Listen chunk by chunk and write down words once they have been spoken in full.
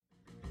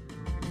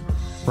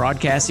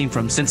Broadcasting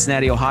from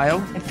Cincinnati, Ohio,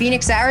 and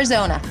Phoenix,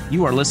 Arizona.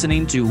 You are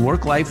listening to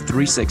Work Life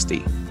 360.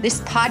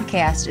 This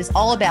podcast is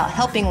all about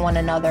helping one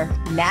another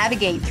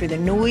navigate through the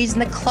noise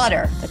and the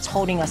clutter that's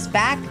holding us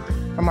back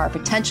from our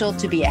potential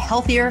to be a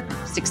healthier,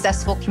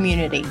 successful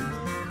community.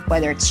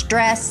 Whether it's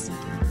stress,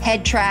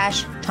 head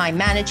trash, time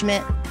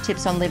management,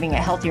 tips on living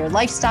a healthier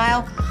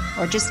lifestyle,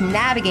 or just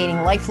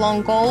navigating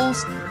lifelong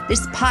goals,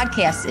 this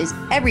podcast is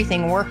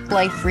everything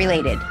work-life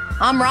related.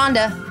 I'm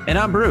Rhonda. And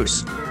I'm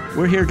Bruce.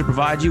 We're here to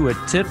provide you with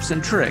tips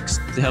and tricks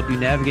to help you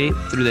navigate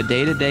through the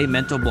day-to-day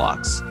mental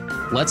blocks.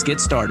 Let's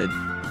get started.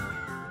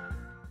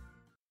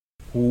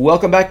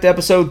 Welcome back to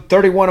episode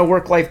 31 of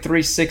Work Life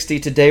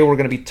 360. Today we're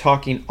going to be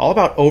talking all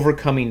about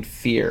overcoming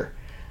fear.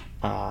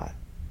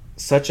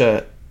 Such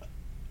a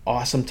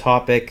awesome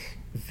topic,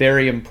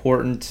 very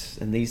important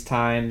in these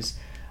times.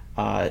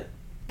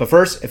 But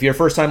first, if you're a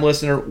first-time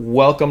listener,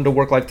 welcome to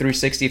Work Life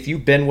 360. If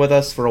you've been with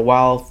us for a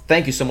while,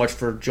 thank you so much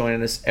for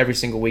joining us every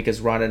single week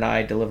as Ron and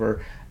I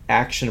deliver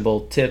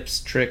actionable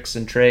tips, tricks,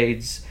 and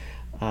trades.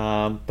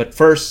 But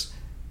first,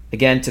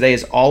 again, today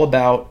is all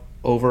about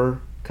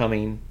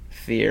overcoming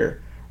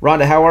fear.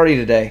 Rhonda, how are you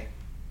today?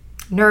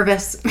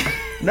 Nervous.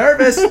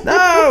 Nervous?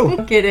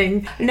 No!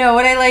 Kidding. No,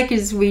 what I like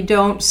is we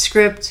don't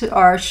script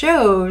our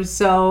shows,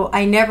 so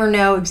I never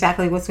know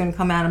exactly what's going to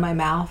come out of my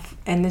mouth.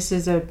 And this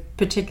is a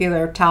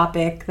particular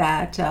topic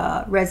that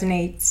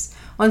resonates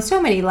on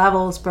so many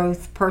levels,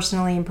 both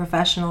personally and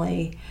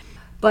professionally.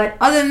 But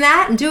other than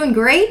that, I'm doing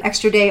great.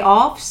 Extra day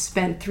off.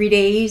 Spent 3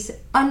 days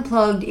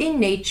unplugged in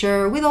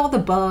nature with all the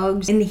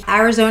bugs in the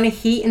Arizona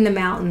heat in the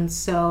mountains.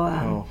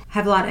 So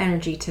have a lot of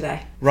energy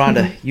today.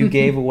 Rhonda, you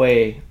gave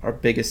away our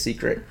biggest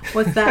secret.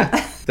 What's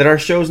that? That our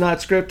show's not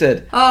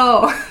scripted.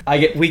 Oh.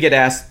 We get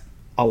asked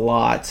a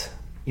lot,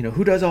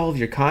 who does all of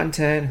your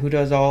content? Who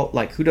does all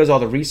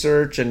the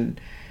research? And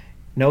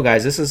no,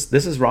 guys, this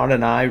is Rhonda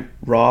and I,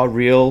 raw,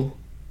 real,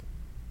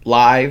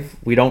 live.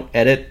 We don't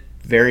edit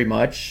very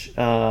much.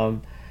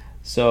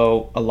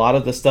 So a lot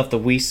of the stuff that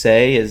we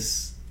say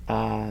is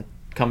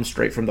comes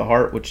straight from the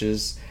heart, which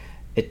is,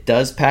 it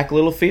does pack a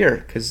little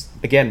fear because,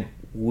 again,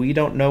 we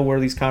don't know where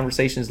these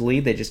conversations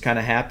lead. They just kind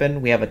of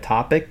happen. We have a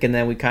topic, and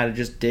then we kind of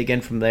just dig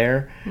in from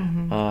there.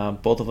 Mm-hmm.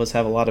 Both of us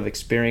have a lot of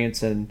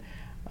experience in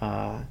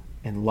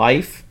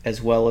life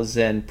as well as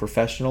in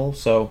professional.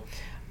 So,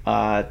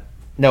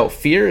 no,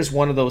 fear is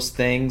one of those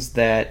things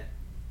that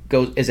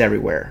is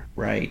everywhere,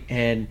 right?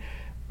 And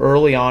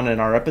early on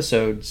in our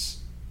episodes,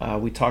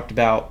 we talked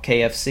about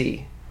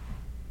KFC,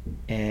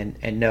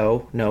 and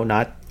no,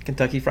 not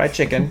Kentucky Fried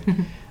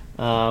Chicken,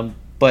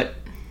 but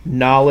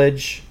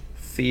knowledge,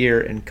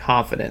 fear, and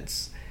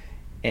confidence.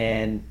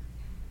 And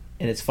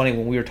it's funny,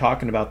 when we were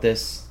talking about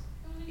this,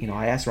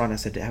 I asked Ron, I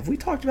said, have we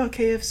talked about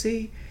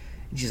KFC?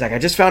 And she's like, I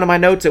just found in my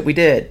notes that we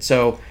did.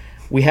 So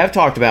we have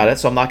talked about it,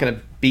 so I'm not going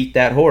to beat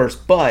that horse,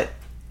 but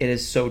it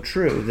is so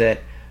true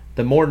that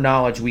the more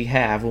knowledge we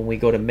have when we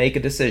go to make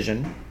a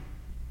decision,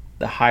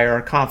 the higher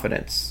our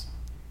confidence.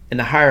 And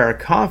the higher our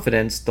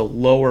confidence, the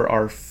lower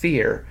our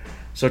fear.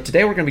 So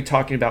today we're going to be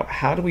talking about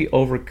how do we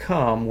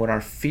overcome when our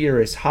fear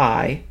is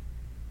high,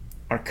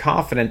 our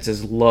confidence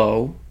is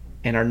low,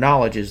 and our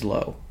knowledge is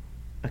low.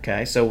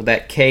 Okay, so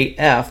that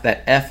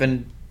that F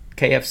in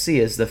KFC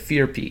is the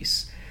fear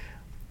piece.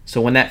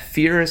 So when that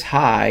fear is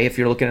high, if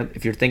you're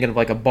thinking of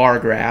like a bar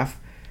graph,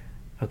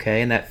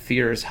 okay, and that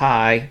fear is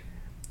high,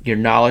 your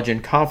knowledge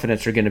and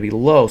confidence are going to be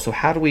low. So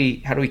how do we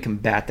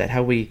combat that?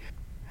 How do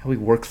we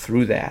work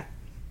through that?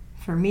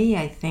 For me,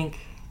 I think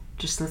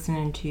just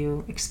listening to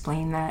you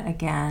explain that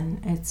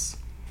again, it's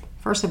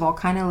first of all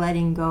kind of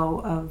letting go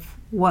of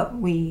what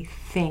we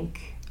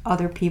think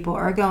other people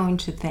are going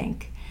to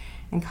think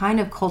and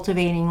kind of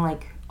cultivating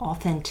like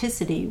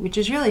authenticity, which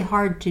is really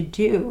hard to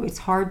do. It's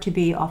hard to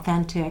be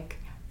authentic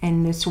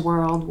in this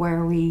world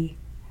where we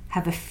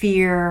have a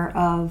fear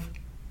of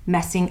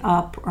messing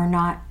up or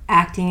not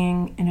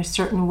acting in a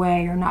certain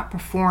way or not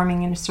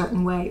performing in a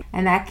certain way.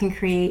 And that can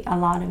create a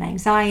lot of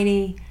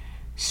anxiety,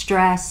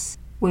 stress,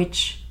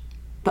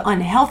 the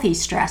unhealthy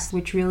stress,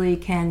 which really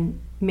can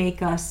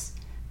make us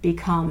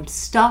become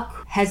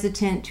stuck,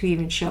 hesitant to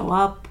even show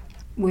up.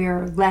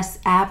 We're less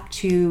apt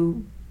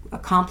to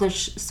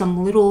accomplish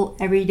some little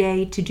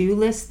everyday to-do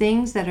list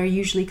things that are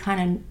usually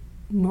kind of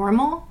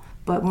normal.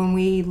 But when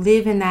we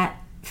live in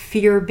that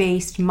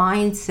fear-based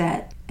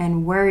mindset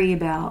and worry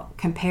about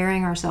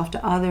comparing ourselves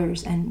to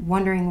others and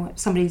wondering what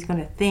somebody's going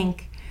to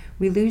think,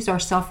 we lose our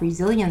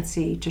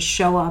self-resiliency to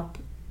show up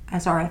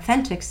as our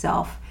authentic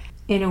self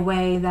in a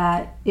way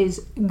that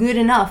is good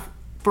enough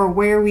for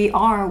where we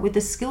are with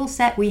the skill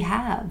set we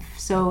have.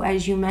 So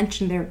as you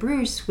mentioned there,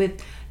 Bruce,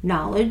 with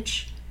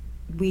knowledge,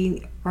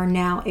 we are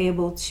now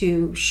able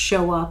to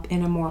show up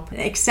in a more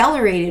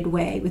accelerated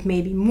way with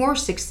maybe more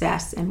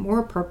success and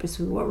more purpose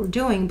with what we're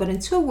doing. But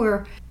until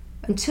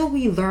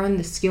we learn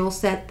the skill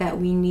set that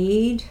we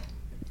need,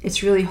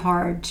 it's really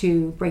hard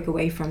to break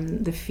away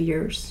from the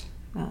fears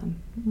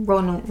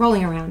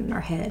rolling around in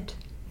our head.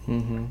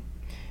 Mm-hmm.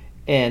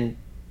 And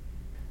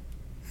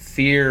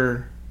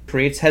fear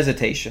creates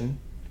hesitation.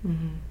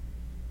 Mm-hmm.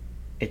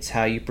 It's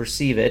how you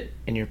perceive it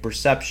and your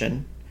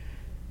perception.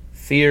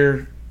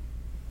 Fear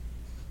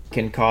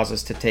can cause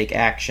us to take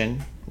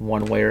action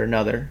one way or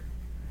another.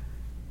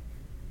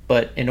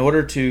 But in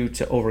order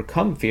to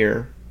overcome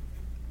fear,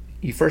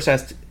 you first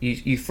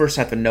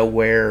have to know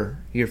where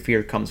your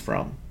fear comes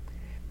from.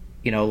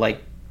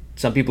 Like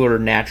some people are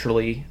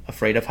naturally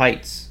afraid of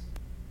heights.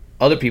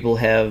 Other people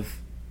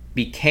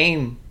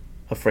became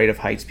afraid of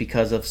heights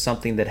because of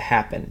something that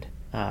happened.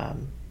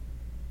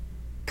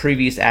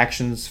 Previous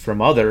actions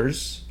from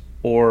others,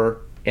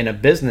 or in a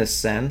business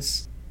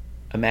sense,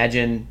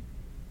 imagine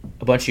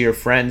a bunch of your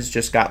friends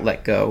just got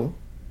let go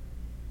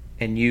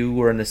and you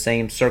were in the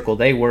same circle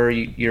they were.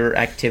 Your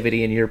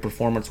activity and your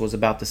performance was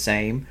about the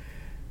same.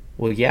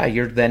 Well, yeah,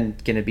 you're then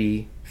going to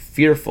be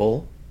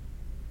fearful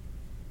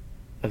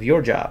of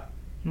your job,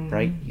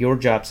 right? Your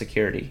job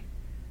security.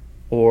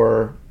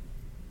 Or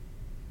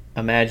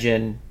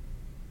imagine,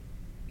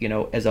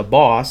 as a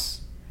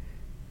boss,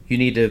 you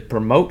need to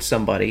promote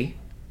somebody,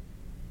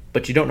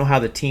 but you don't know how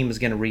the team is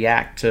going to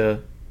react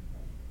to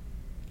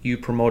you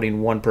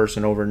promoting one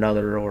person over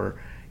another, or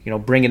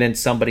bringing in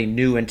somebody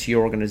new into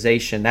your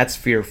organization. That's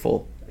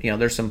fearful.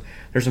 There's some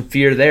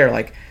fear there,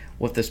 like,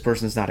 what if this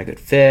person's not a good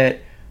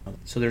fit?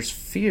 So there's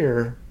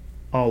fear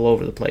all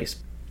over the place.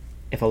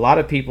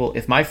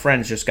 If my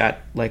friends just got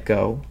let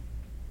go,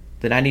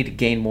 then I need to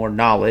gain more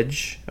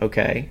knowledge,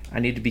 okay? I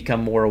need to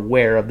become more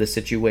aware of the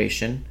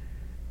situation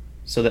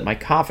so that my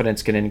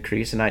confidence can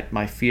increase and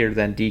my fear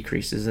then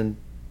decreases. And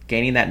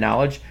gaining that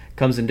knowledge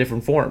comes in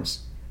different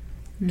forms.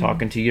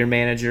 Talking to your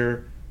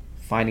manager,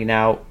 finding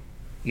out,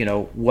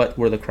 what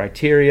were the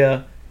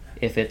criteria.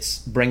 If it's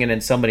bringing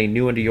in somebody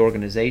new into your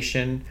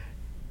organization,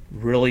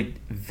 really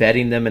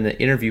vetting them in the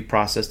interview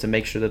process to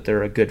make sure that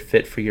they're a good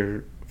fit for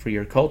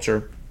your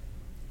culture.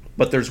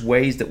 But there's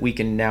ways that we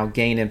can now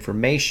gain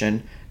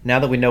information. Now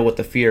that we know what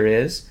the fear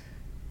is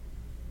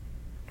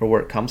or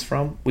where it comes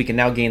from, we can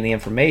now gain the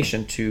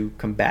information to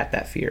combat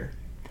that fear.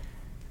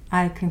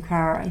 I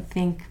concur. I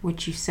think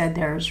what you said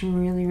there is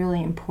really,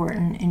 really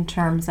important in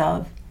terms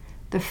of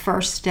the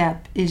first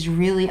step is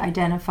really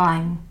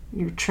identifying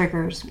your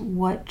triggers.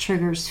 What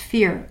triggers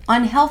fear?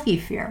 Unhealthy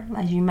fear.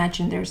 As you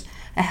mentioned, there's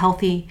a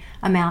healthy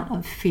amount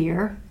of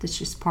fear that's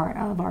just part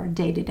of our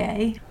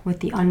day-to-day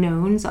with the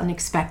unknowns,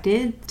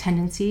 unexpected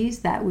tendencies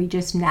that we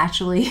just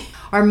naturally,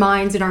 our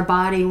minds and our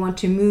body want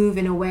to move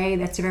in a way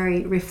that's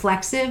very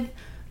reflexive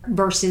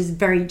versus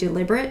very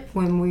deliberate.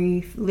 When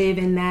we live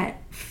in that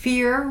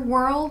fear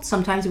world,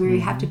 sometimes we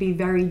have to be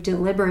very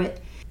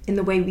deliberate in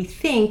the way we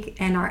think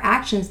and our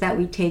actions that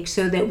we take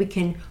so that we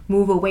can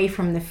move away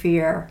from the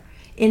fear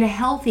in a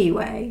healthy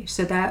way.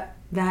 So that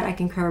I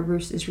concur,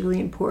 Bruce, is really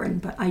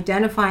important. But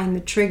identifying the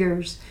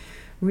triggers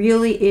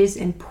really is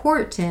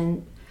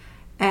important.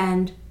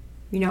 And,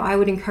 I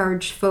would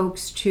encourage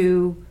folks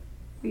to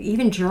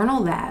even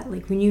journal that.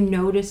 Like when you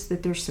notice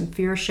that there's some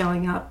fear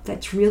showing up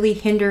that's really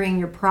hindering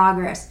your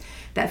progress,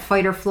 that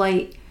fight or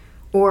flight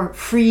or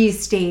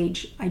freeze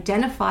stage,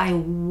 identify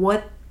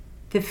what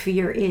the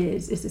fear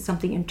is. Is it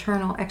something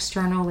internal,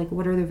 external? Like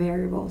what are the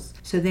variables?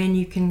 So then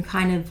you can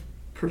kind of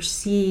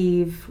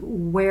perceive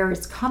where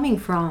it's coming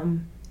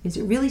from. Is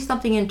it really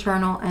something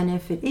internal? And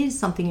if it is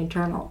something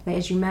internal,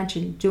 as you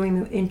mentioned,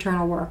 doing the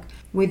internal work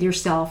with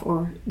yourself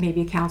or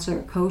maybe a counselor,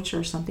 a coach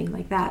or something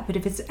like that. But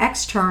if it's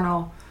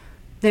external,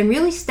 then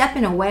really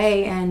stepping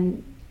away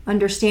and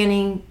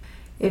understanding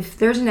if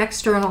there's an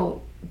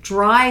external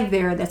drive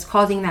there that's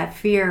causing that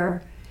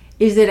fear,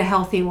 is it a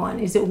healthy one?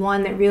 Is it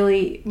one that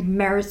really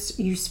merits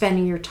you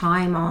spending your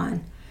time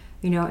on?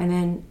 And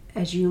then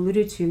as you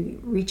alluded to,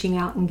 reaching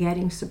out and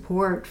getting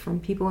support from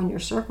people in your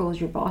circles,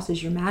 your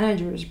bosses, your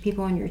managers,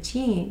 people on your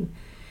team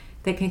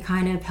that can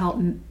kind of help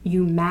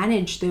you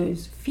manage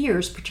those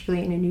fears,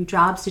 particularly in a new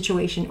job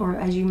situation. Or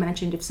as you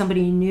mentioned, if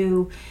somebody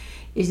new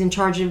is in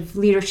charge of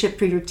leadership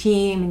for your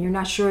team and you're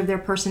not sure of their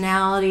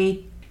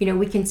personality,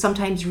 we can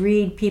sometimes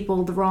read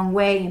people the wrong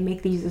way and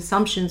make these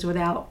assumptions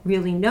without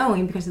really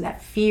knowing because of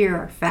that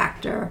fear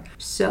factor.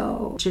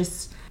 So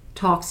just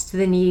talks to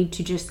the need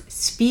to just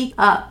speak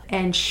up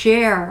and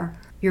share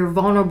your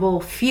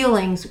vulnerable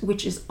feelings,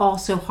 which is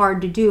also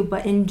hard to do.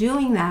 But in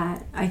doing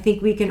that, I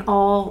think we can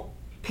all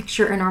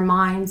picture in our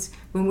minds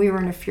when we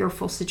were in a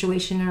fearful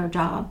situation in our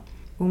job,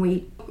 when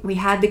we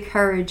had the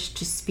courage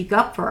to speak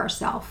up for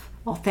ourselves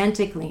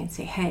authentically and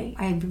say, hey,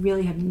 I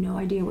really have no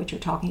idea what you're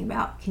talking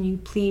about. Can you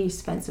please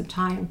spend some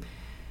time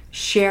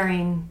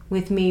sharing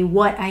with me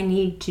what I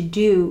need to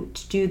do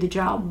the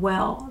job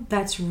well?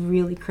 That's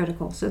really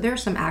critical. So there are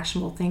some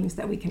actionable things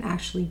that we can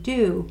actually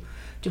do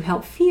to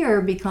help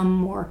fear become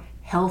more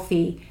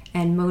healthy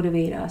and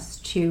motivate us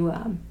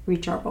to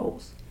reach our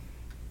goals.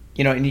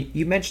 And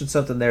you mentioned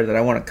something there that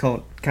I want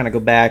to kind of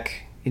go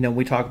back.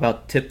 We talk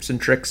about tips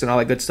and tricks and all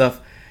that good stuff.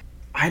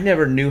 I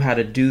never knew how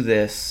to do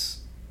this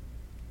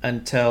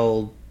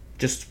until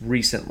just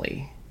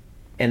recently,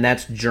 and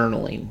that's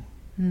journaling.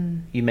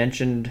 You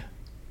mentioned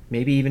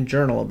maybe even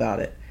journal about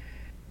it.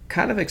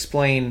 Kind of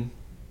explain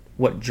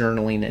what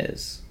journaling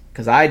is,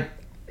 because I'm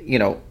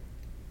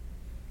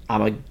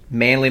a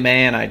manly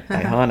man. I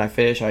hunt, I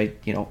fish, I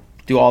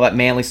do all that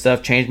manly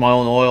stuff, change my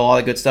own oil, all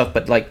that good stuff.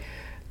 But like,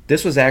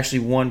 this was actually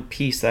one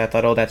piece that I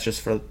thought, oh, that's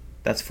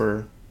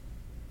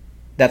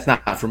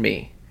not for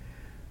me.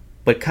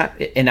 But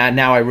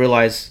now I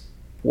realize,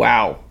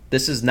 wow,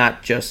 this is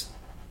not just,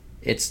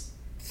 it's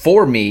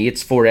for me,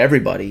 it's for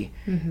everybody.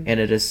 Mm-hmm. And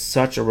it is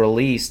such a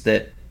release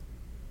that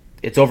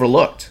it's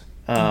overlooked.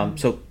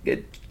 So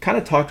it kind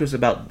of talk to us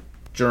about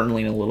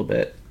journaling a little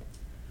bit.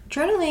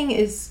 Journaling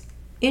is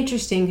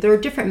interesting. There are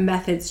different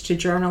methods to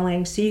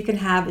journaling, so you can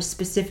have a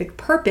specific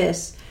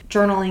purpose.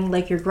 Journaling,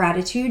 like your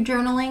gratitude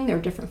journaling, there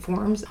are different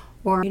forms.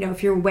 Or,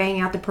 if you're weighing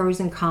out the pros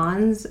and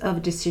cons of a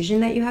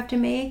decision that you have to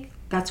make,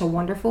 that's a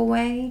wonderful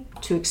way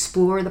to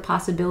explore the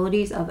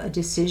possibilities of a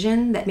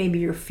decision that maybe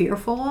you're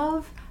fearful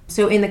of.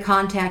 So in the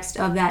context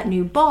of that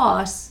new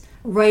boss,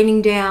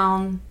 writing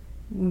down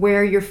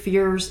where your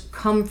fears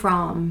come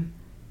from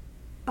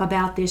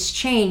about this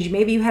change.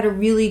 Maybe you had a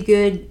really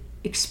good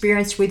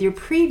experience with your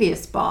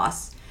previous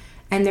boss,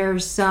 and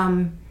there's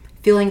some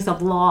feelings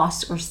of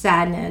loss or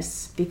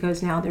sadness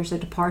because now there's a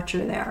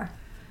departure there.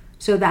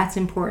 So that's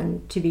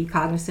important to be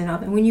cognizant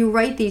of. And when you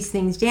write these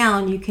things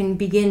down, you can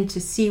begin to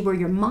see where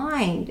your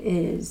mind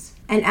is.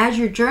 And as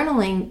you're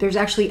journaling, there's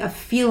actually a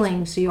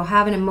feeling, so you'll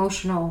have an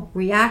emotional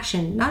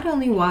reaction, not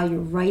only while you're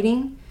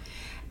writing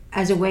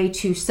as a way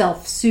to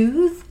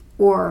self-soothe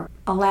or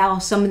allow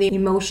some of the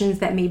emotions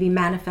that may be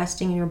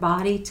manifesting in your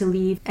body to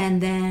leave.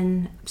 And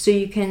then, so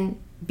you can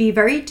be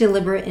very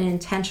deliberate and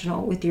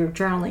intentional with your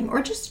journaling,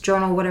 or just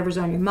journal whatever's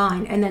on your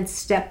mind, and then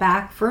step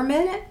back for a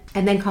minute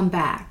and then come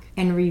back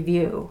and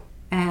review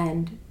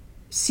and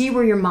see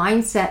where your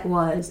mindset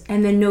was,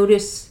 and then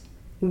notice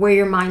where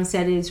your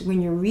mindset is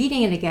when you're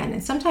reading it again.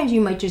 And sometimes you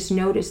might just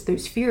notice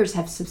those fears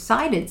have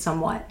subsided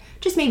somewhat,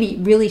 just maybe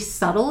really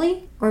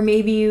subtly, or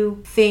maybe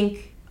you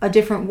think a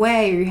different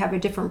way, or you have a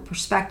different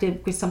perspective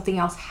because something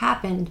else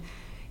happened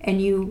and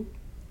you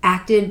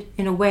acted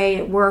in a way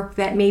at work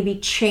that maybe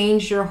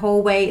changed your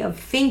whole way of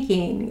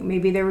thinking.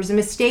 Maybe there was a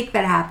mistake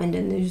that happened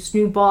and this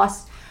new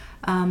boss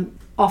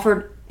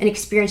offered an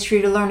experience for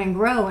you to learn and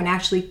grow, and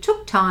actually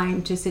took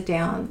time to sit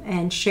down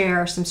and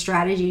share some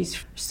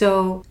strategies.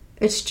 So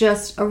it's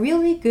just a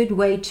really good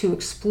way to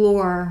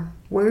explore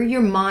where your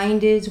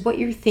mind is, what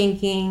you're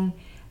thinking,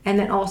 and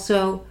then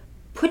also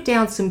put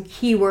down some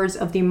keywords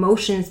of the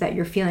emotions that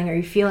you're feeling. Are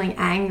you feeling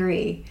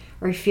angry?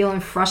 Are you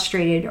feeling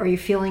frustrated? Are you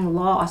feeling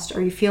lost?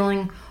 Are you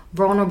feeling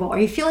vulnerable? Are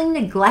you feeling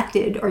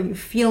neglected? Are you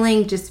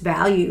feeling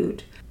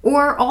disvalued?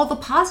 Or all the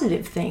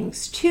positive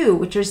things too,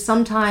 which are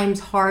sometimes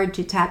hard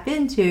to tap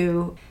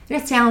into.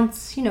 And it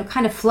sounds,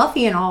 kind of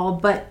fluffy and all,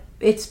 but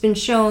it's been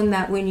shown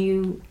that when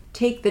you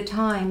take the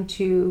time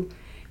to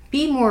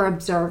be more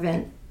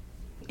observant,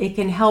 it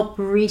can help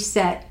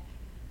reset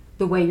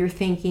the way you're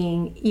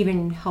thinking,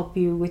 even help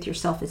you with your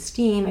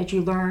self-esteem as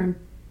you learn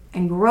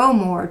and grow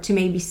more to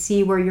maybe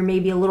see where you're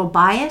maybe a little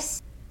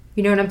biased,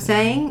 you know what I'm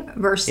saying,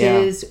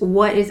 versus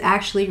what is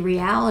actually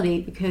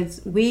reality,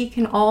 because we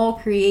can all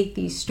create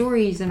these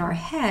stories in our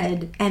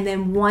head, and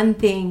then one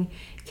thing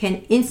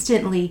can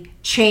instantly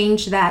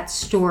change that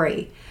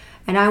story.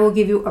 And I will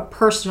give you a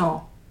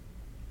personal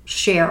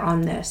share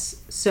on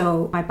this.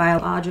 So my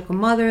biological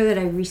mother that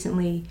I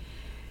recently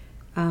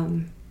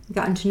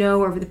gotten to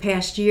know over the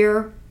past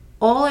year,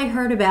 all I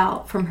heard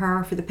about from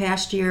her for the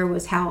past year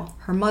was how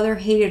her mother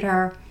hated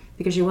her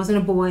because she wasn't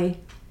a boy,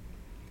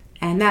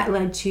 and that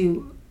led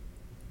to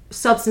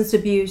substance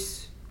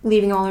abuse,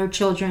 leaving all her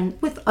children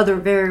with other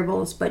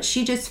variables. But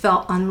she just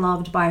felt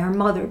unloved by her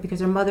mother because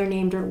her mother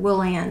named her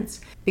Will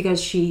Ann's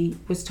because she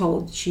was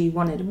told she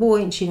wanted a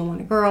boy and she didn't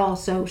want a girl.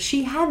 So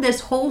she had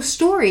this whole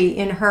story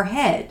in her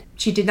head.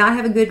 She did not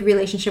have a good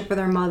relationship with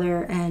her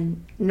mother,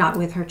 and not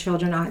with her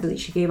children either.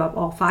 She gave up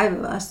all 5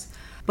 of us.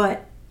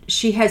 But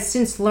she has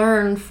since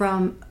learned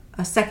from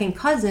a second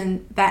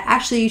cousin that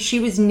actually she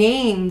was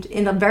named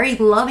in a very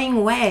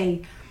loving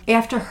way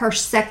after her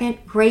second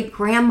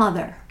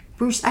great-grandmother.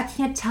 Bruce, I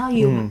can't tell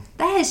you,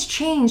 that has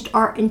changed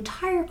our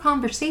entire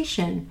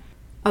conversation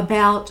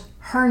about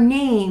her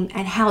name,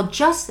 and how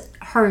just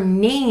her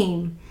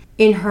name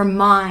in her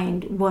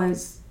mind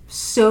was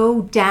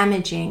so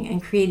damaging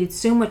and created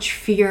so much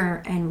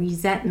fear and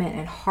resentment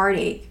and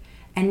heartache.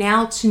 And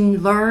now to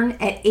learn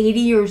at 80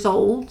 years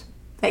old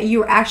that you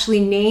were actually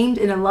named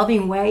in a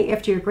loving way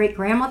after your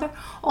great-grandmother,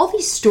 all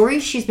these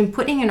stories she's been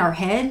putting in our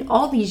head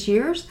all these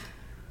years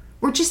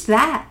were just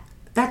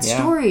that's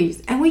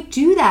stories. And we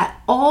do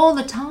that all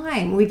the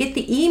time. We get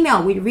the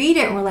email, we read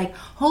it, and we're like,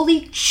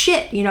 holy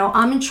shit,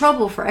 I'm in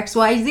trouble for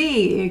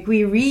XYZ.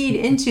 We read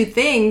into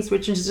things,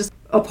 which is just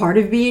a part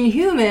of being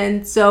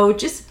human. So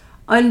just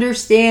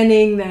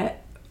understanding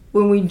that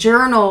when we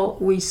journal,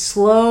 we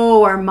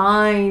slow our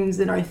minds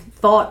and our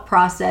thought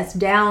process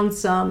down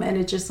some, and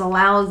it just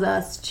allows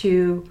us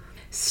to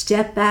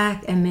step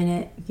back a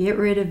minute, get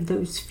rid of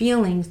those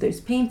feelings,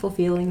 those painful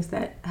feelings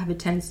that have a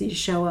tendency to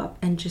show up,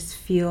 and just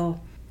feel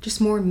just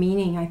more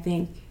meaning, I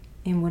think,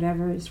 in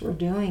whatever it is we're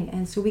doing.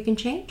 And so we can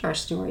change our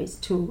stories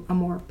to a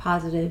more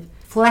positive,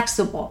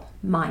 flexible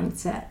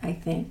mindset, I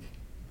think.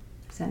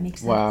 Does that make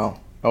sense? Wow.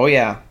 Oh,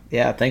 yeah.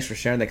 Yeah, thanks for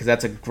sharing that, because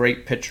that's a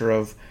great picture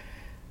of,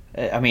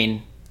 I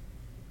mean,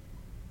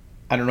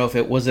 I don't know if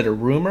it was a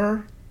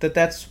rumor that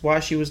that's why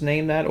she was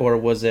named that, or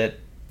was it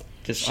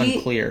just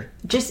unclear?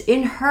 Just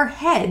in her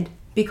head,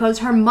 because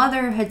her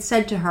mother had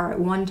said to her at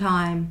one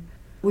time,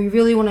 we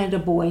really wanted a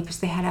boy because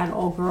they had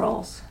all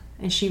girls,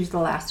 and she was the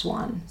last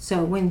one.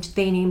 So when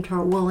they named her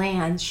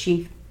Willanne,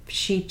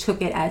 she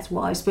took it as,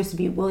 well, I was supposed to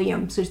be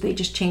William, so they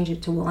just changed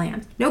it to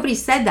Willanne. Nobody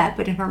said that,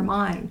 but in her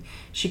mind,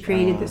 she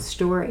created this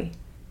story.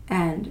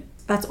 And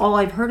that's all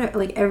I've heard.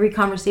 Like, every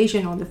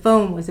conversation on the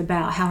phone was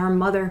about how her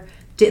mother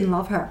didn't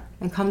love her.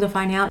 And come to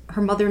find out,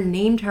 her mother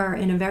named her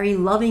in a very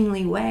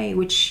lovingly way,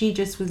 which she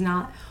just was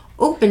not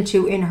open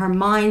to in her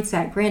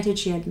mindset. Granted,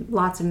 she had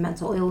lots of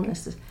mental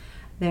illnesses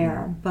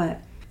there,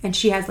 and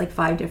she has like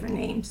 5 different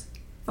names,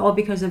 all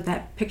because of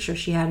that picture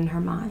she had in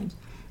her mind.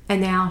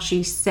 And now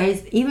she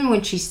says, even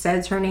when she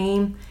says her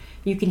name,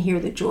 you can hear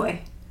the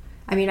joy.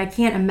 I mean, I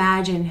can't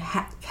imagine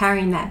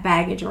carrying that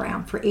baggage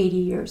around for 80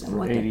 years and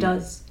what that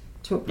does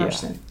to a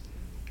person.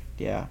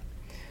 Yeah.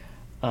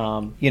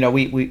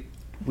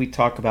 We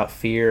talk about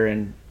fear,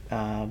 and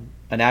an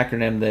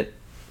acronym that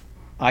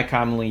I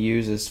commonly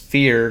use is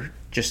FEAR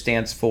just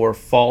stands for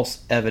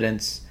false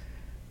evidence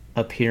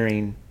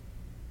appearing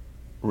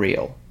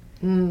real.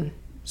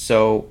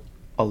 So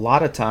a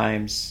lot of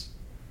times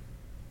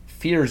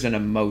fear is an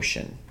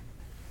emotion.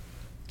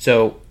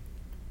 So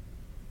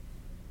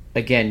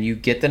again, you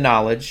get the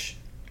knowledge,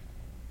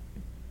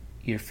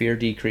 your fear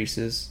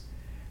decreases,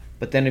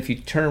 but then if you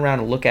turn around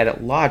and look at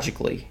it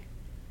logically,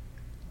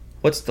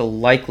 what's the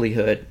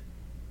likelihood?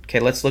 Okay,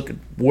 let's look at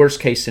worst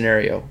case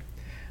scenario.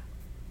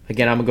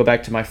 Again, I'm gonna go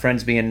back to my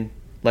friends being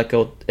let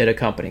go at a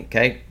company.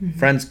 Okay,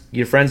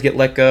 your friends get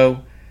let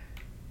go.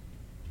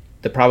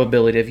 The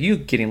probability of you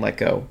getting let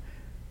go.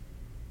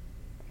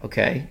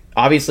 Okay,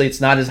 obviously it's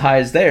not as high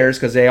as theirs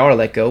because they are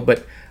let go.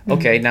 But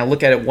okay, now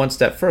look at it one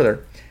step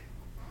further.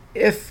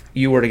 If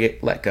you were to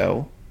get let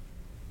go,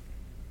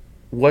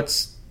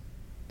 what's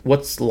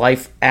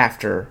life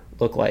after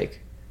look like?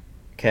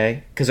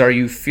 Okay, because are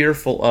you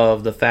fearful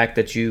of the fact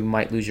that you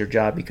might lose your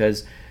job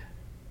because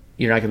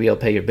you're not going to be able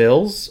to pay your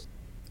bills?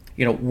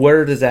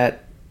 Where does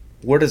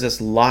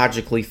this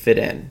logically fit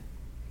in?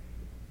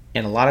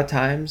 And a lot of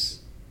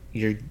times,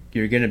 you're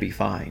going to be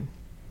fine.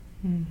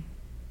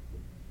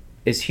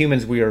 As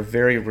humans, we are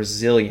very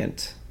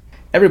resilient.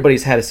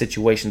 Everybody's had a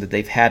situation that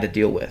they've had to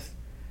deal with,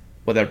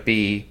 whether it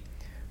be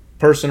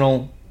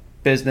personal,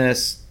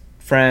 business,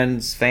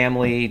 friends,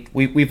 family.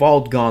 We've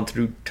all gone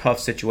through tough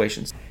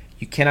situations.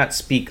 You cannot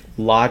speak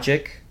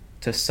logic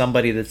to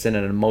somebody that's in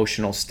an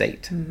emotional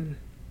state.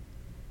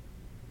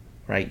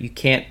 Right? You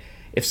can't,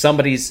 if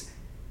somebody's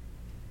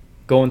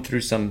going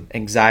through some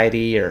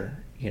anxiety or,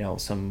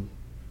 some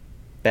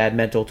bad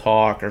mental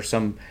talk or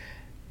some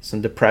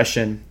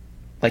depression,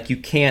 like, you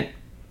can't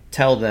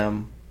tell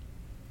them,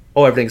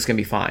 oh, everything's going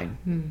to be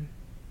fine.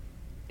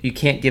 You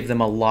can't give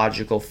them a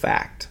logical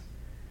fact.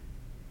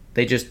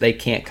 They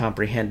can't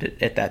comprehend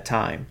it at that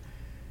time.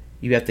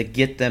 You have to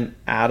get them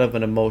out of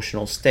an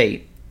emotional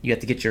state. You have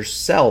to get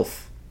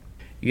yourself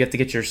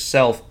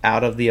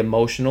out of the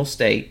emotional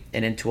state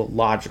and into a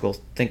logical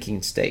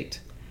thinking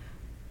state.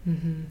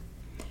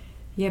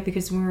 Yeah,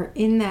 because when we're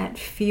in that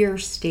fear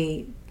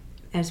state,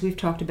 as we've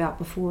talked about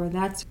before,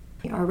 that's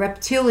our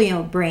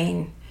reptilian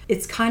brain.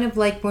 It's kind of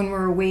like when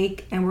we're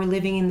awake and we're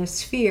living in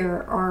this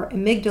fear, our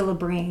amygdala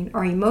brain,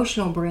 our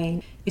emotional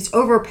brain, is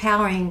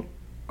overpowering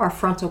our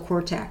frontal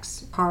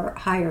cortex, our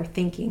higher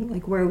thinking,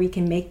 like where we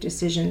can make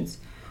decisions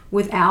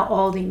without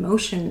all the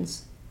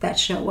emotions that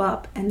show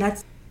up. And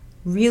that's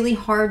really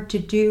hard to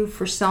do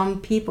for some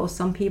people.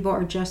 Some people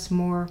are just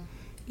more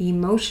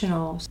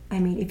emotional. I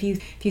mean, if you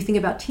think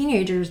about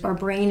teenagers, our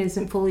brain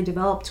isn't fully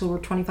developed till we're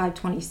 25,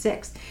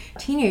 26.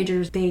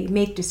 Teenagers, they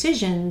make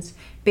decisions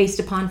based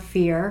upon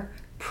fear,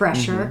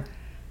 pressure,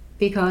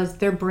 because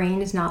their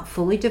brain is not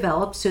fully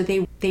developed, so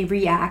they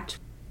react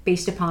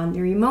based upon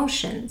their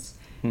emotions.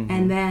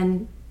 And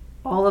then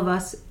all of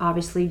us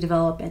obviously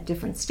develop at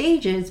different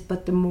stages,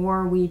 but the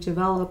more we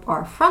develop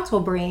our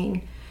frontal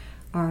brain,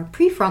 our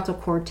prefrontal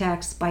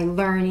cortex, by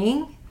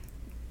learning,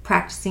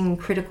 practicing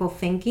critical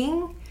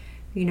thinking,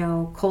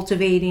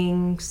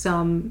 cultivating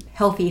some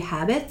healthy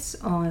habits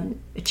on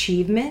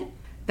achievement,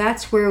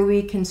 that's where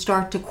we can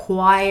start to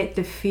quiet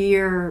the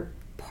fear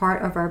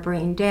part of our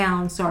brain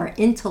down so our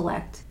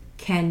intellect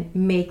can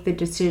make the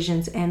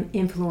decisions and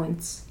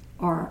influence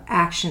our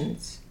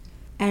actions.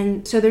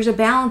 And so there's a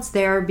balance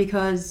there,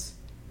 because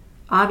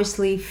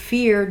obviously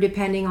fear,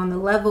 depending on the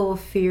level of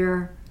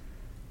fear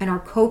and our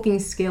coping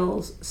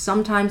skills,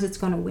 sometimes it's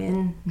going to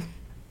win.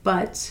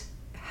 But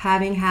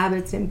having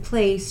habits in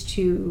place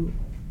to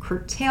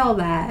curtail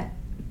that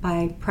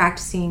by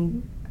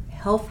practicing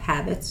health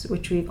habits,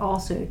 which we've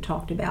also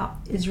talked about,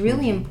 is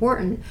really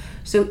important.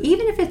 So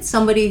even if it's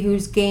somebody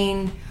who's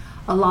gained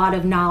a lot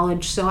of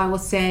knowledge, so I will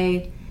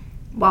say,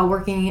 while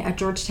working at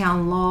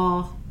Georgetown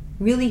Law,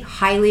 really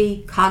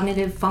highly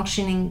cognitive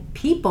functioning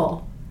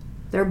people,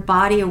 their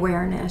body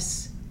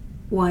awareness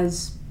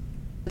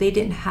they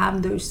didn't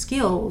have those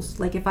skills.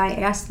 Like if I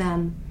asked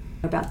them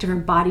about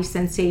different body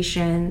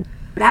sensation,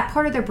 That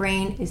part of their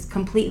brain is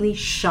completely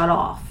shut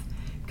off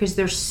because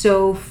they're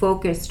so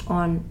focused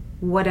on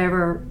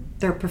whatever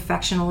their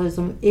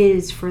perfectionism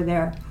is for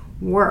their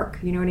work.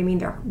 You know what I mean?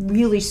 They're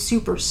really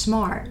super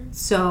smart.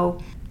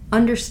 So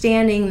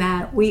understanding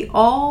that we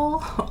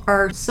all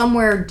are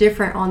somewhere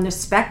different on the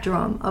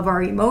spectrum of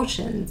our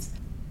emotions,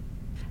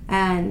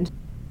 and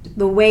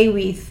the way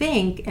we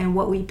think and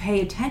what we pay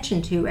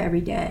attention to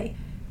every day.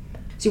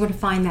 So you want to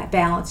find that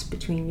balance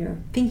between your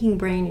thinking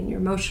brain and your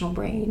emotional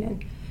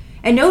brain,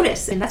 and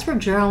notice. And that's where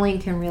journaling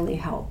can really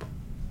help.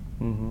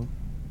 Mm-hmm.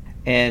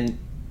 And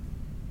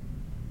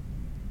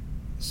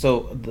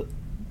so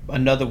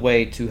another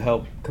way to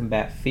help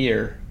combat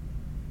fear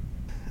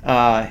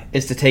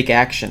is to take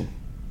action.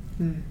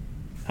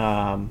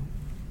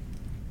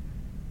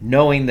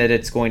 Knowing that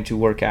it's going to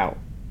work out,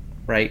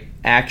 right?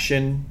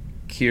 Action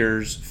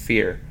cures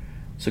fear.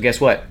 So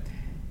guess what?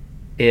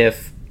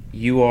 If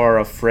you are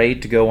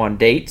afraid to go on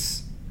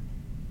dates,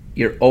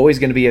 you're always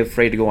going to be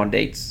afraid to go on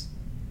dates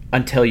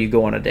until you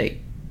go on a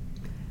date.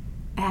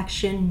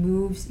 Action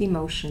moves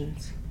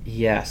emotions.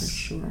 Yes. For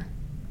sure.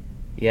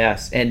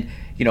 Yes. And,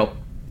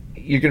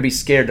 you're going to be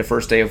scared the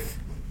first day of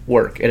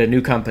work at a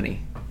new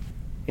company.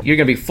 You're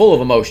going to be full of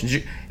emotions.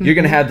 You're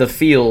going to have the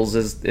feels,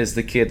 as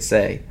the kids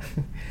say.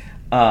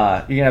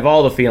 You're going to have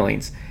all the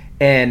feelings.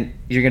 And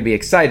you're going to be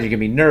excited. You're going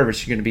to be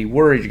nervous. You're going to be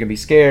worried. You're going to be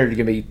scared.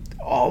 You're going to be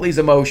all these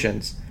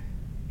emotions.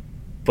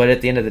 But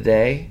at the end of the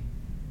day,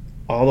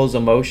 all those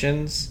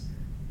emotions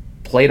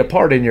played a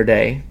part in your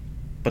day,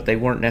 but they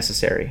weren't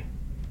necessary.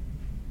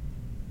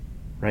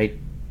 Right?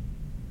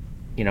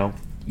 You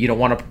don't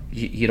want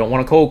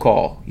to cold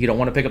call. You don't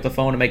want to pick up the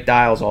phone and make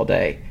dials all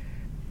day.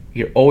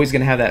 You're always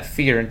going to have that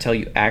fear until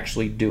you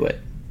actually do it.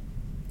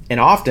 And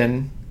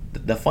often,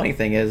 the funny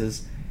thing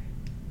is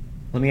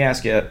let me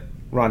ask you,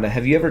 Rhonda,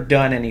 have you ever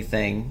done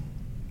anything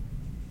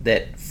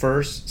that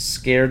first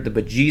scared the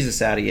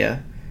bejesus out of you,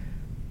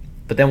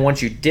 but then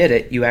once you did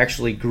it, you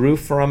actually grew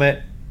from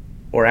it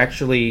or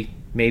actually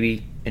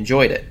maybe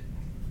enjoyed it?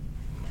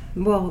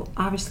 Well,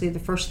 obviously the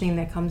first thing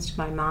that comes to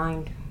my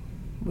mind,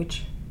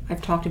 which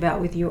I've talked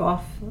about with you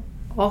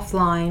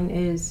offline,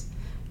 is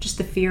just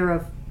the fear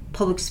of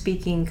public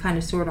speaking, kind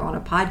of sort of on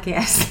a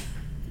podcast.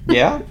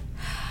 Yeah.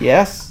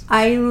 Yes.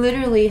 I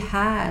literally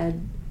had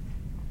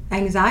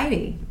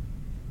anxiety.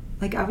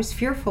 Like, I was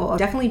fearful. I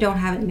definitely don't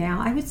have it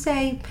now. I would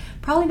say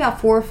probably about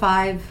 4 or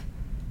 5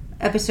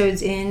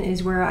 episodes in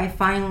is where I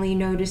finally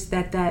noticed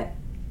that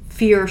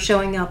fear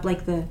showing up,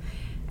 like the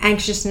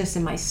anxiousness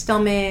in my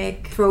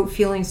stomach, throat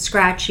feeling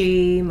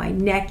scratchy, my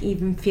neck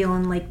even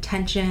feeling like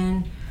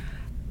tension,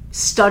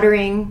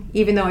 stuttering,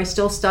 even though I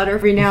still stutter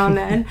every now and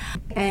then,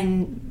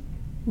 and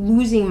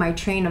losing my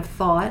train of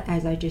thought,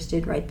 as I just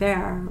did right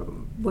there,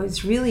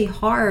 was really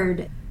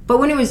hard. But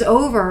when it was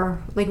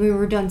over, like we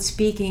were done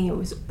speaking, it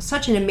was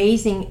such an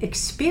amazing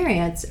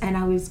experience, and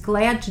I was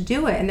glad to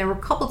do it. And there were a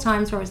couple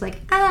times where I was like,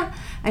 I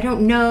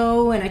don't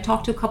know. And I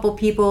talked to a couple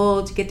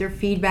people to get their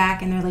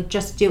feedback, and they're like,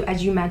 just do,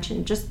 as you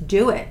mentioned, just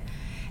do it.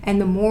 And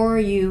the more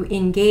you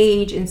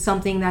engage in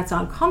something that's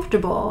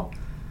uncomfortable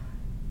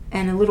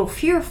and a little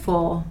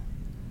fearful,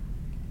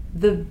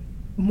 the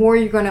more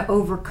you're going to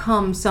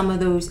overcome some of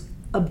those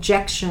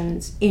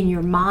objections in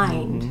your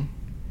mind. Mm-hmm.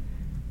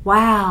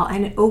 Wow,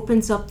 and it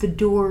opens up the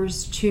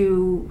doors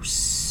to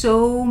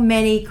so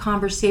many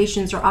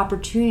conversations or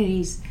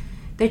opportunities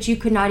that you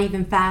could not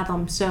even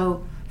fathom.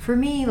 So for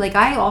me, like,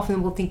 I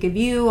often will think of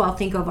you, I'll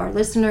think of our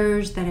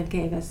listeners that have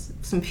gave us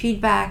some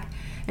feedback,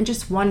 and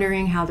just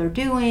wondering how they're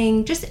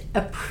doing, just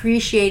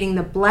appreciating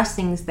the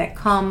blessings that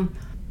come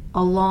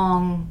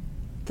along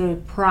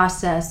the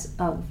process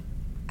of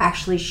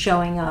actually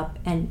showing up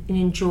and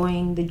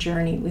enjoying the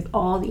journey with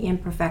all the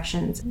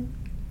imperfections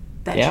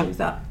that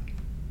shows up.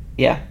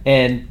 Yeah,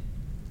 and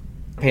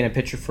paint a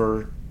picture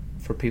for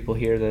people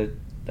here that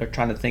are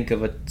trying to think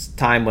of a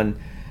time when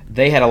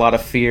they had a lot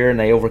of fear and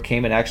they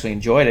overcame it and actually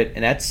enjoyed it,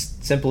 and that's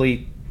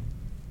simply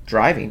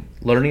driving,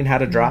 learning how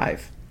to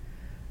drive.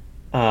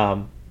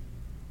 I'll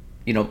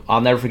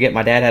never forget,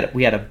 my dad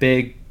we had a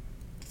big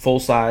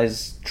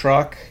full-size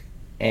truck,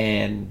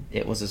 and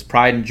it was his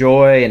pride and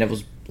joy, and it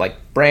was like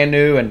brand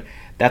new, and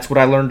that's what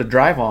I learned to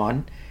drive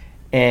on.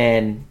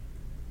 And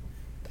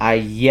I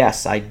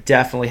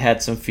definitely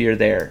had some fear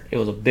there. It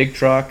was a big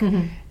truck,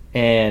 mm-hmm.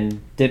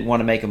 and didn't want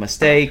to make a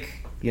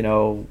mistake,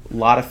 a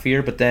lot of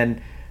fear. But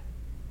then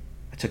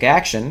I took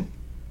action,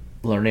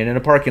 learning in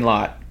a parking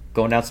lot,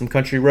 going down some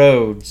country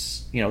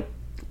roads,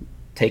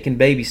 taking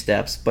baby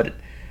steps. But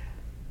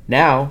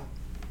now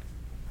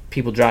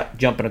people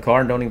jump in a car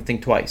and don't even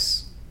think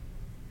twice,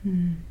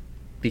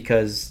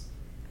 because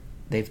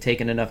they've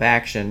taken enough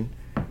action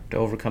to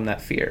overcome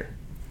that fear.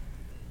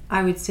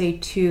 I would say,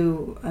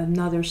 too,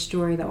 another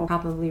story that will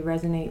probably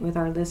resonate with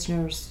our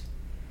listeners,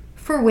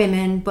 for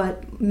women,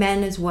 but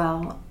men as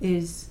well,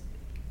 is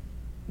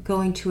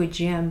going to a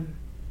gym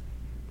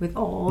with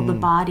all the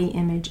body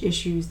image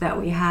issues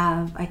that we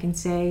have. I can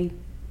say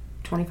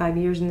 25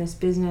 years in this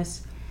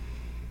business,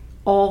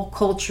 all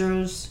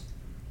cultures,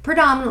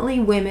 predominantly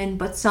women,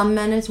 but some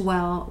men as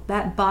well,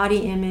 that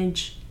body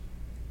image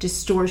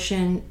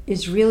distortion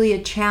is really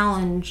a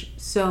challenge.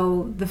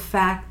 So the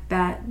fact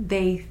that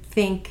they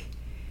think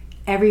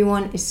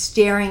everyone is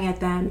staring at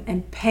them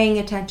and paying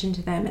attention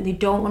to them, and they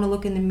don't want to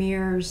look in the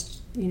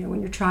mirrors,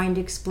 when you're trying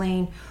to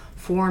explain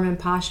form and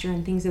posture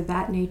and things of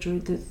that nature,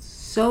 that's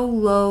so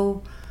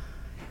low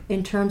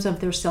in terms of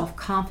their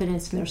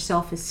self-confidence and their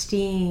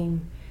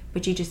self-esteem.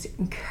 But you just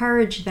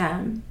encourage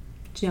them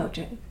to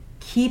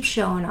keep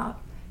showing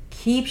up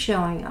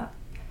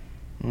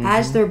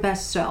as their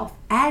best self,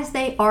 as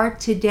they are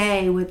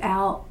today,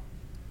 without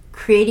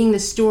creating the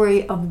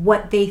story of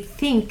what they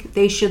think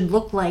they should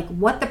look like,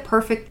 what the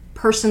perfect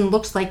person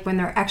looks like when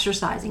they're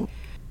exercising.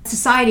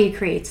 Society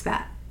creates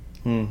that.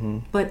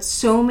 But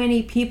so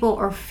many people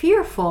are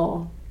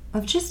fearful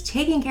of just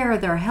taking care of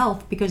their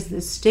health because of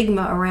the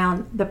stigma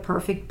around the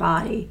perfect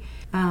body.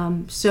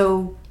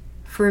 So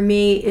for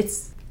me,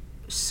 it's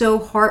so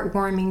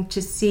heartwarming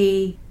to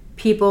see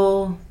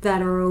people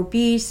that are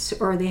obese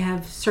or they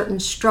have certain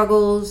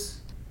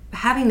struggles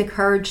having the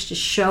courage to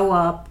show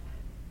up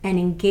and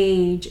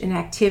engage in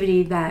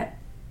activity that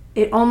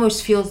it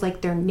almost feels like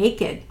they're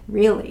naked,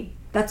 really.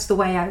 That's the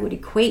way I would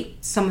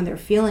equate some of their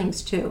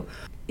feelings to.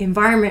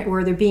 Environment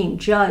where they're being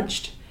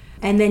judged,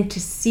 and then to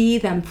see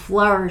them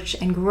flourish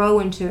and grow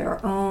into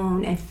their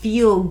own and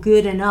feel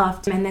good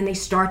enough, and then they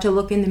start to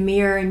look in the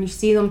mirror and you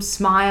see them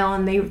smile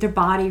and their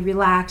body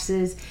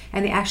relaxes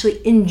and they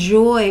actually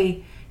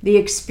enjoy the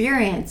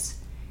experience.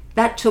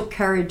 That took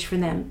courage for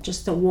them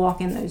just to walk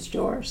in those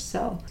doors.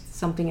 So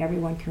something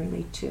everyone can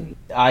relate to.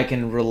 I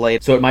can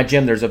relate. So at my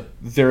gym, there's a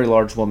very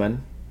large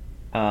woman,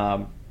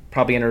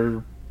 probably in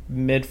her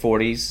mid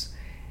 40s,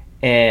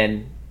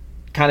 and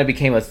kind of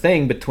became a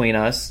thing between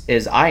us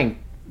is I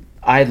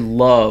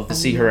love to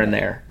see her in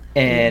there.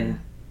 And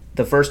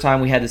the first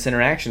time we had this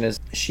interaction is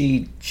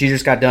she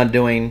just got done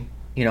doing,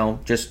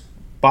 just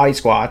body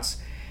squats,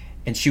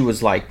 and she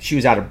was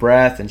out of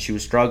breath and she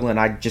was struggling.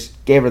 I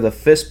just gave her the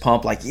fist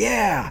pump, like,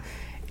 yeah.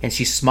 And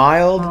she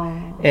smiled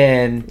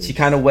and she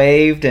kind of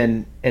waved.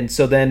 And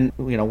so then,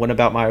 went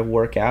about my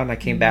workout, and I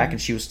came back and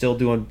she was still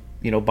doing,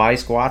 body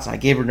squats. I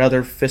gave her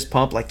another fist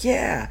pump, like,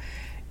 yeah.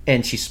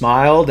 And she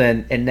smiled,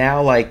 and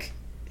now, like,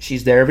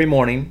 she's there every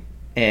morning.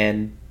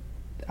 And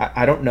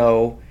I don't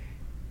know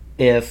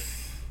if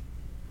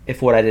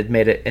what I did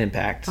made an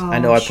impact. I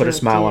know I put a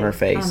smile on her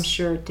face. I'm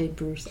sure it did,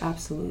 Bruce.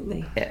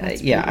 Absolutely.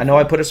 Yeah, I know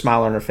I put a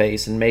smile on her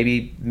face and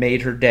maybe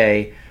made her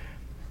day,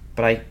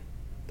 but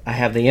I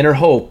have the inner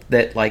hope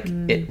that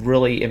it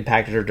really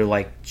impacted her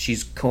to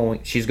she's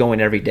going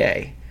every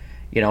day,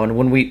 and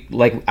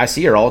when I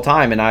see her all the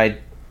time and I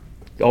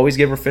always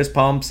give her fist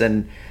pumps,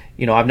 and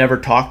I've never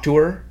talked to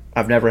her.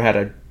 I've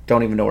never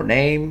don't even know her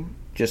name.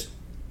 Just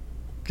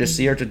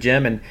see her at the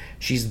gym and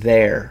she's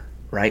there,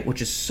 right?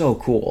 Which is so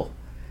cool.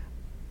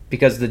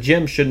 Because the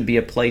gym shouldn't be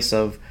a place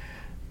of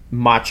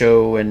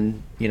macho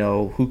and,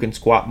 who can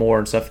squat more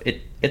and stuff.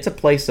 It's a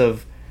place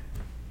of,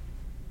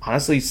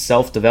 honestly,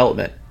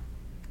 self-development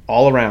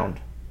all around.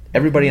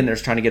 Everybody in there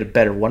is trying to get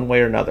better one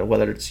way or another,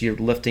 whether it's you're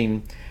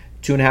lifting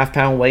 2.5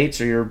 pound weights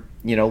or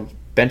you're,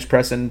 bench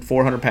pressing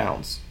 400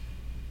 pounds.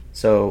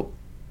 So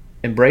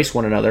embrace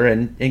one another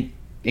and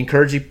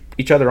encourage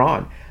each other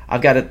on.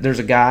 There's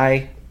a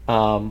guy,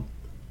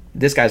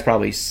 this guy's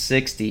probably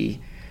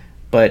 60,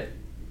 but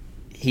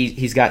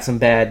he's got some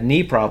bad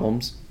knee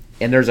problems,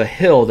 and there's a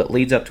hill that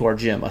leads up to our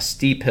gym, a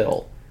steep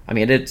hill. I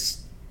mean,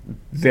 it's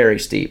very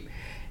steep.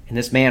 And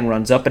this man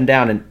runs up and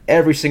down, and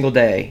every single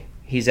day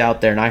he's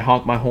out there, and I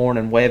honk my horn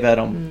and wave at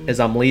him as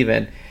I'm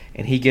leaving,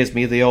 and he gives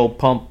me the old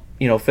pump,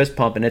 fist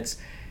pump, and it's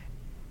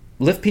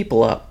lift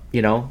people up.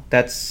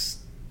 That's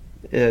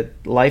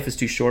life is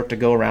too short to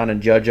go around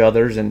and judge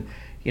others, and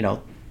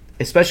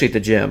especially at the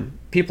gym,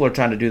 people are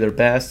trying to do their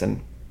best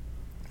and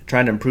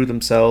trying to improve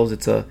themselves.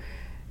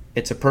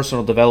 It's a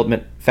personal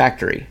development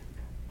factory.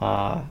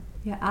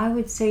 Yeah, I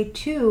would say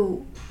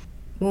too,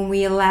 when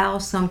we allow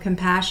some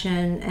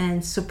compassion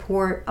and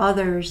support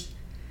others,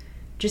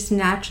 just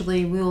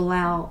naturally we'll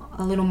allow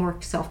a little more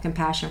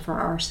self-compassion for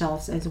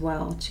ourselves as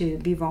well, to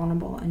be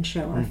vulnerable and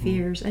show our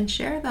fears and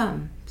share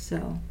them.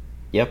 So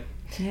yep.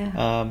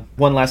 Yeah.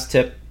 One last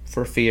tip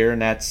for fear,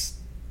 and that's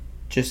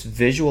just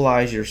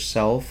visualize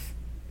yourself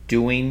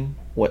doing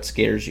what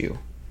scares you.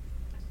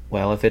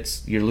 Well, if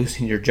it's you're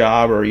losing your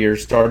job or you're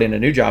starting a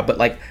new job,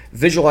 but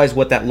visualize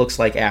what that looks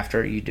like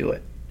after you do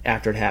it,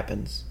 after it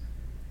happens.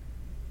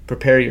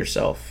 Prepare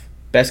yourself.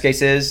 Best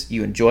case is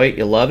you enjoy it,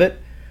 you love it.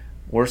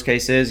 Worst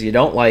case is you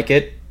don't like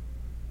it,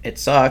 it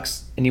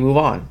sucks, and you move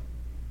on.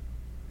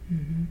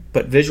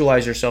 But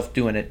visualize yourself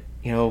doing it.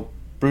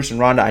 Bruce and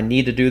Rhonda, I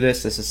need to do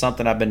this. This is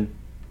something I've been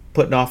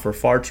putting off for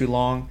far too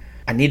long.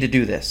 I need to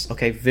do this.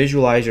 Okay,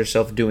 visualize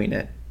yourself doing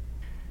it.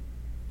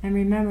 And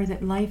remember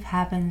that life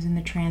happens in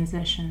the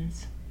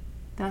transitions.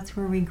 That's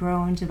where we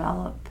grow and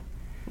develop.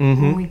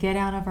 When we get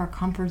out of our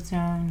comfort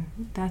zone,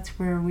 that's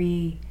where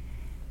we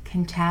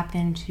can tap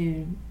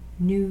into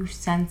new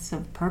sense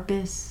of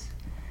purpose,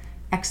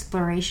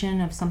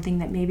 exploration of something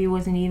that maybe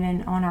wasn't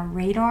even on our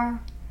radar,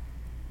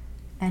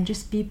 and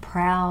just be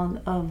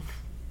proud of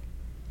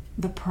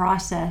the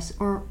process,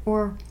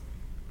 or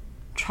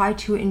try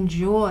to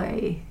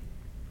enjoy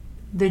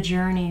the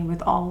journey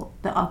with all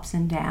the ups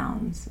and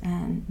downs,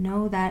 and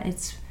know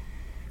that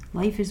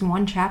life is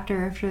one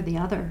chapter after the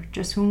other.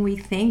 Just when we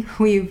think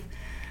we've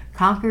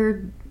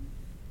conquered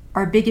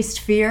our biggest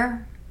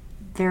fear,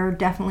 there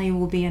definitely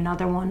will be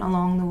another one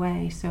along the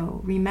way. So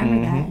remember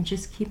that and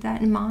just keep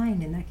that in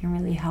mind, and that can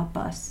really help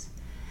us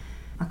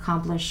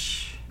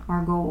accomplish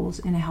our goals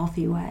in a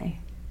healthy way.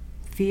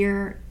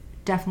 Fear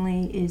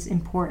definitely is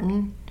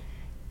important,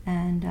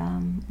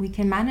 and we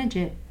can manage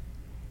it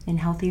in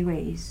healthy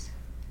ways.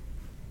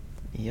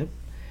 Yep.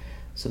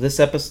 So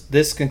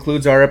this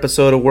concludes our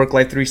episode of Work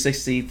Life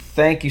 360.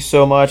 Thank you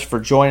so much for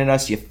joining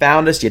us. You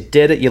found us, you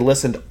did it, you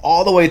listened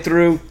all the way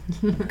through.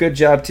 Good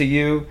job to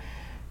you.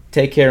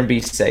 Take care and be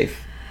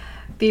safe.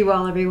 Be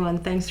well, everyone.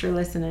 Thanks for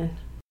listening.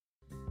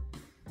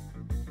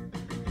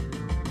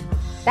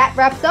 That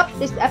wraps up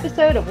this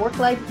episode of Work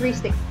Life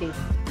 360.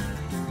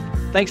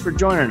 Thanks for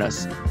joining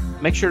us.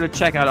 Make sure to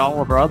check out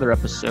all of our other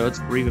episodes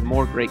for even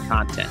more great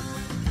content.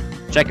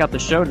 Check out the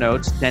show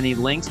notes to any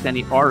links to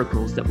any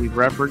articles that we've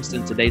referenced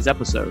in today's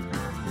episode.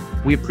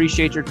 We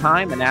appreciate your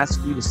time and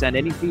ask you to send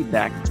any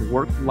feedback to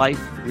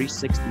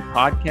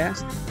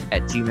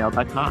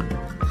worklife360podcast@gmail.com.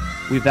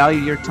 We value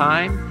your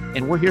time,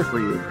 and we're here for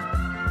you.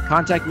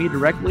 Contact me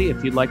directly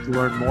if you'd like to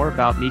learn more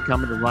about me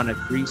coming to run a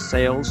free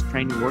sales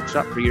training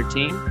workshop for your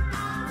team.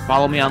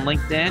 Follow me on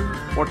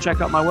LinkedIn or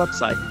check out my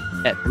website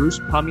at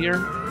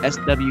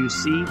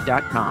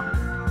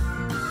brucepumierswc.com.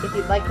 If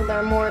you'd like to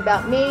learn more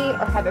about me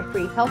or have a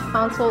free health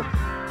consult,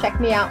 check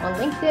me out on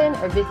LinkedIn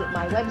or visit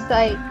my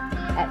website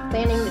at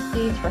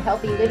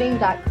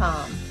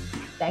planningtheseedsforhealthyliving.com.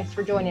 Thanks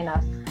for joining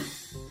us.